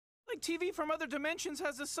TV from other dimensions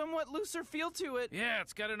has a somewhat looser feel to it. Yeah,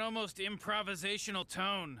 it's got an almost improvisational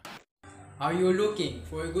tone. Are you looking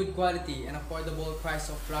for a good quality and affordable price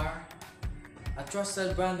of flour? A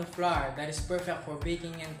trusted brand of flour that is perfect for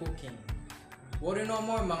baking and cooking. Want to know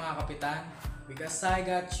more mga kapitan? Because I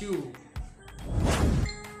got you!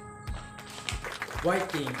 White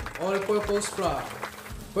King All-Purpose Flour.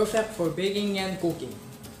 Perfect for baking and cooking.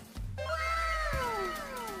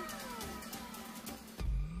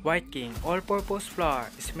 White King All-Purpose Flour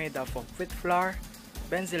is made up of wheat flour,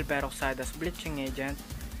 benzyl peroxide as bleaching agent,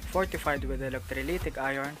 fortified with electrolytic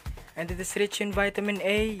iron, and it is rich in vitamin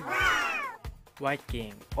A. White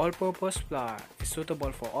King All-Purpose Flour is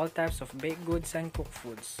suitable for all types of baked goods and cooked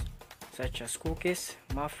foods, such as cookies,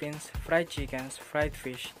 muffins, fried chickens, fried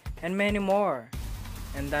fish, and many more.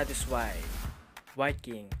 And that is why White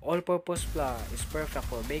King All-Purpose Flour is perfect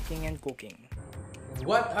for baking and cooking.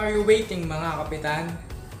 What are you waiting mga kapitan?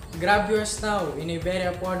 Grab yours now in a very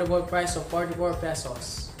affordable price of 44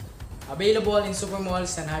 pesos. Available in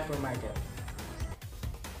supermalls and hypermarket.